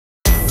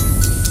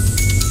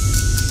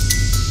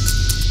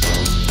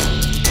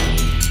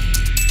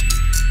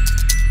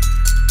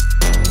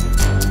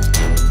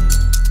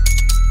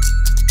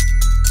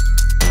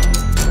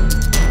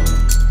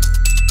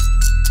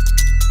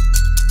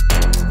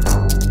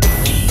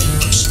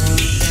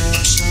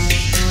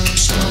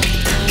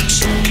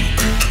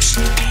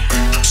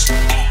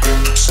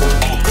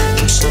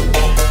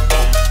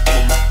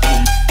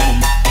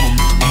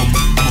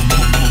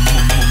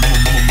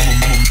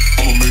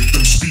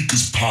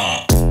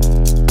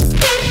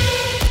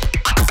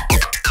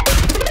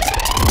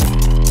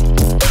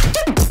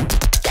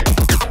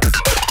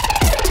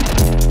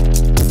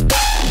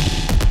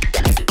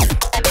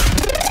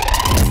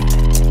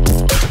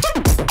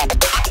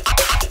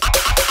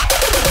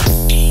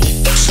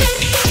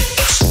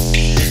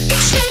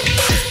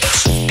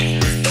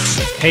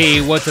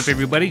Hey, what's up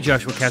everybody?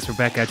 Joshua Casper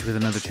back at you with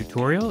another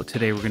tutorial.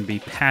 Today we're going to be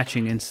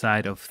patching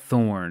inside of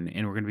Thorn,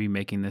 and we're going to be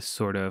making this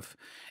sort of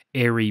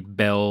airy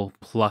bell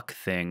pluck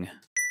thing.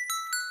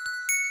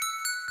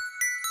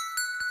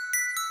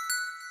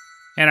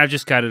 And I've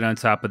just got it on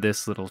top of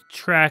this little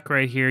track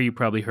right here you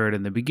probably heard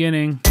in the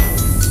beginning.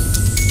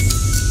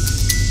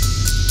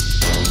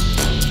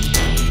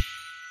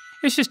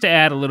 It's just to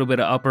add a little bit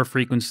of upper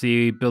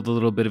frequency, build a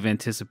little bit of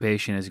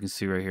anticipation, as you can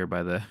see right here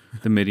by the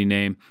MIDI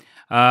name.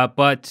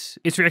 But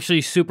it's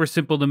actually super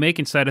simple to make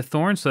inside of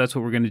Thorn, so that's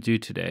what we're going to do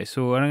today.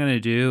 So what I'm going to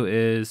do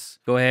is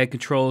go ahead,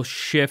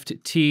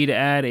 Control-Shift-T to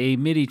add a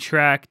MIDI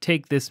track.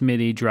 Take this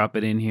MIDI, drop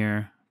it in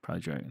here.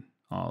 Probably drag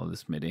all of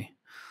this MIDI.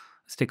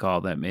 Let's take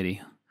all that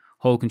MIDI.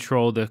 Hold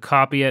Control to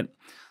copy it.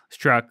 Let's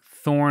drag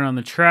Thorn on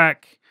the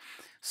track,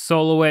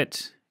 solo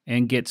it,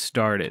 and get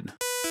started.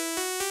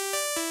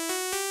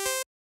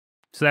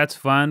 So that's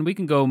fun. We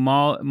can go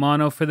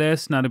mono for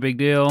this, not a big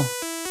deal.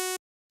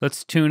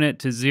 Let's tune it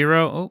to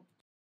 0. Oh.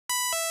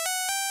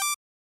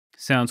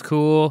 Sounds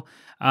cool.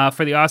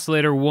 For the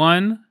oscillator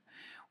 1,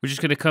 we're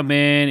just going to come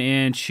in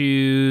and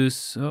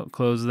choose,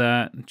 close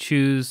that,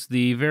 choose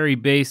the very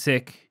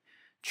basic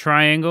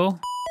triangle.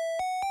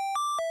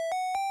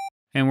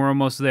 And we're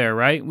almost there,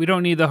 right? We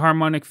don't need the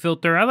harmonic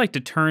filter. I like to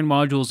turn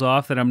modules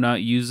off that I'm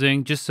not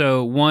using, just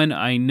so 1,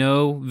 I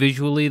know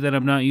visually that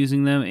I'm not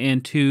using them,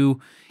 and 2,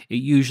 it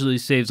usually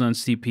saves on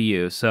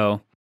CPU.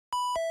 So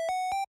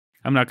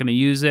I'm not going to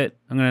use it.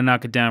 I'm going to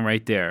knock it down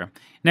right there.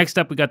 Next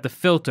up, we got the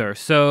filter.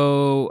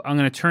 So I'm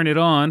going to turn it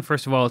on.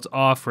 First of all, it's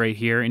off right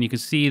here. And you can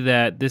see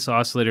that this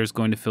oscillator is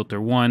going to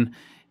filter 1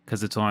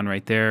 because it's on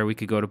right there. We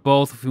could go to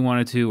both if we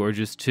wanted to, or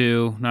just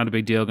 2. Not a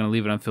big deal. Going to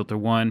leave it on filter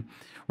 1.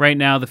 Right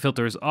now, the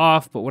filter is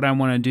off, but what I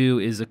want to do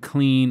is a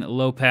clean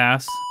low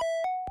pass.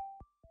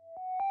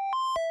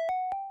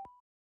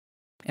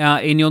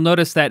 And you'll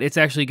notice that it's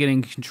actually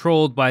getting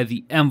controlled by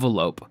the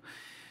envelope.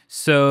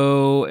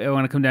 So I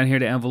want to come down here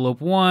to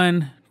envelope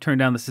 1, turn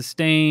down the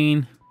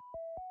sustain.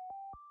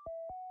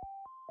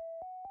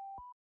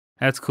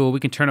 That's cool. We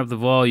can turn up the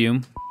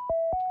volume.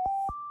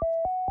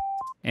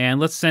 And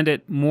let's send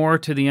it more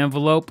to the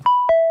envelope.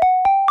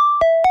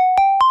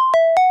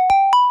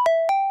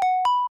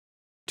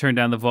 Turn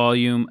down the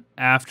volume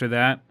after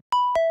that.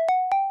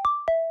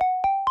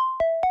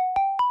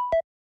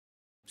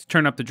 Let's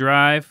turn up the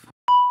drive.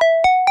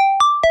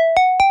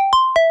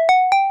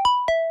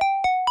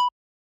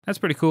 That's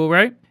pretty cool,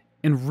 right?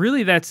 And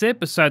really that's it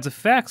besides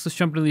effects. Let's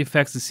jump into the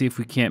effects and see if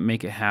we can't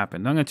make it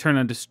happen. I'm going to turn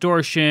on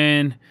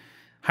distortion,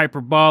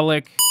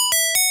 hyperbolic,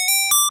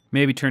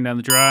 maybe turn down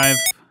the drive.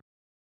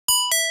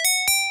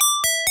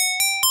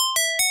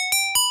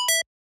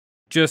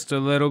 Just a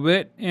little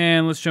bit.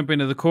 And let's jump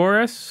into the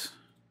chorus.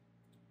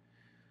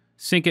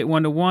 Sync it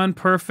 1 to 1,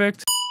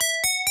 perfect.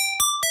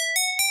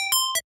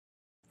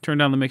 Turn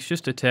down the mix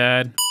just a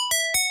tad.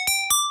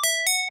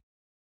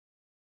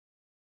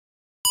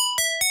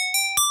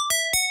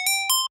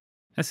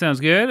 That sounds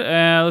good.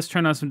 Let's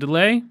turn on some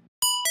delay.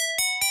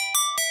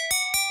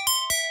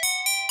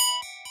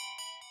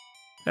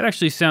 That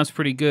actually sounds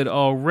pretty good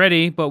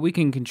already, but we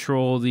can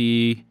control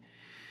the...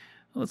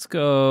 Let's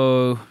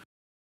go...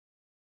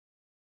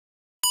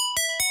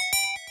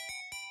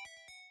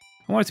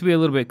 I want it to be a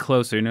little bit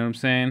closer, you know what I'm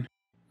saying?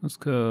 Let's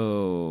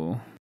go...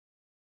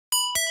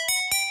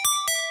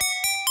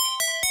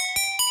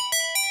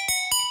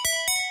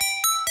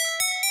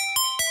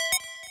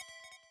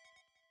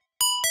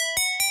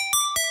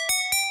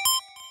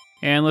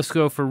 And let's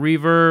go for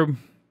reverb.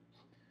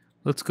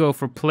 Let's go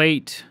for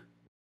plate.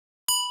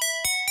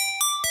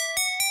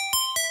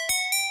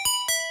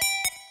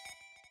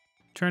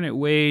 Turn it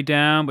way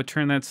down, but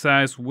turn that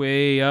size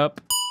way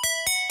up.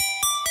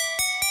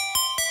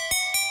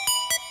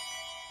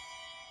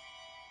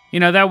 You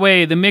know, that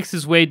way the mix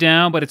is way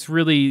down, but it's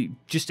really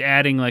just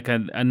adding like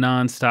a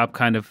non-stop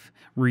kind of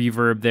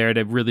reverb there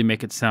to really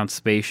make it sound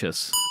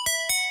spacious.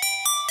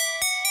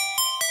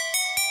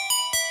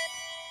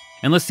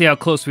 And let's see how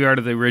close we are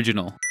to the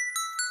original.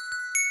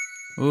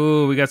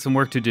 Ooh, we got some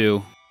work to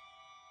do.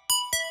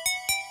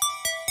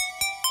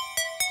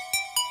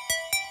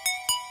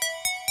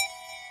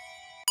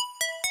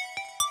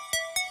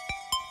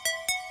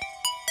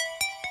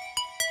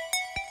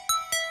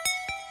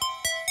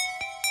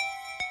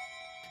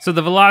 So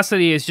the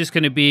velocity is just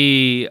going to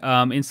be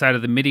inside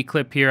of the MIDI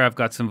clip here. I've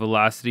got some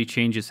velocity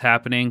changes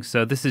happening.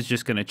 So this is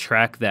just going to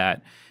track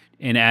that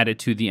and add it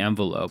to the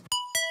envelope.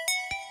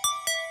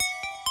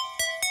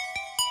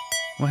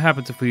 What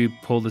happens if we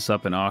pull this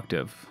up an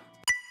octave?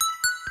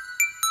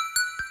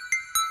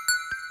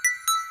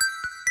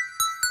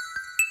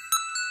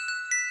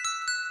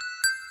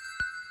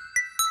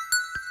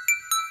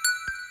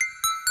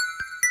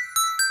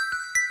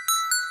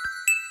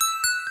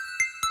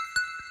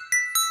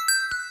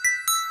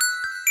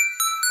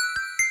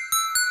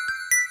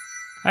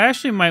 I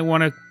actually might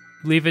want to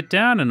leave it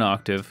down an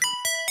octave.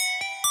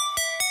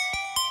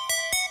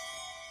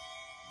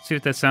 See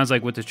what that sounds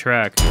like with the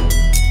track.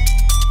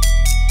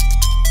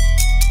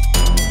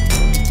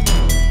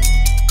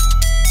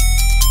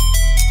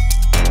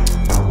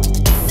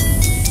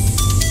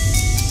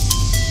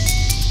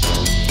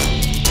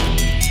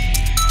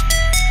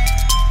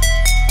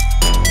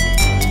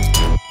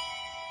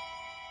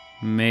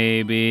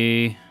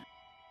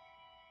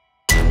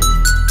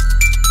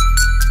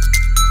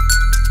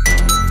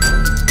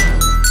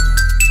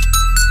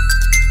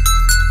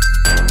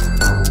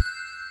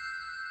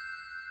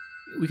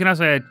 can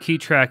also add key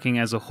tracking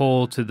as a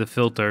whole to the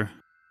filter.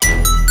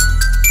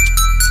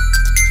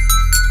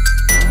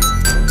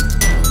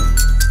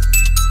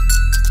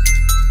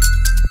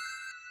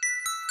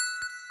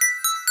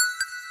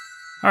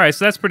 All right,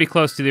 so that's pretty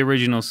close to the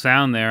original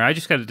sound there. I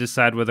just got to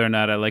decide whether or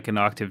not I like an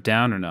octave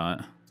down or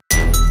not.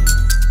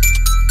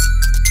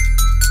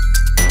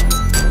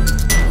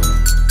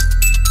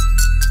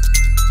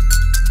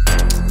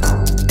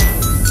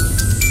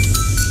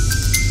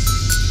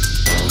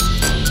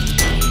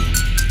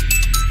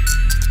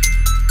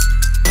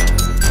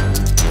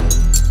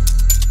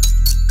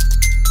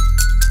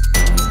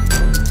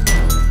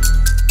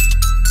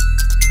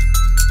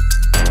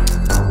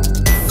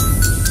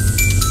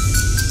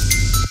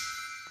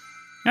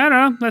 I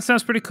don't know, that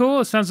sounds pretty cool.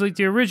 It sounds like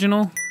the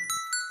original.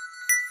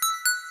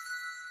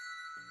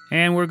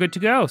 And we're good to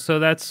go. So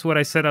that's what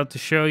I set out to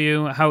show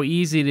you, how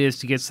easy it is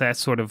to get that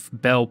sort of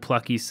bell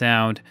plucky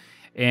sound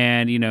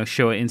and, you know,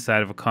 show it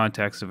inside of a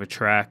context of a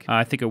track.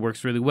 I think it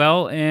works really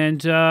well,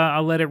 and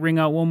I'll let it ring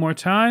out one more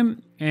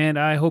time, and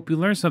I hope you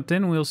learned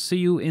something. We'll see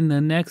you in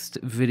the next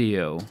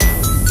video.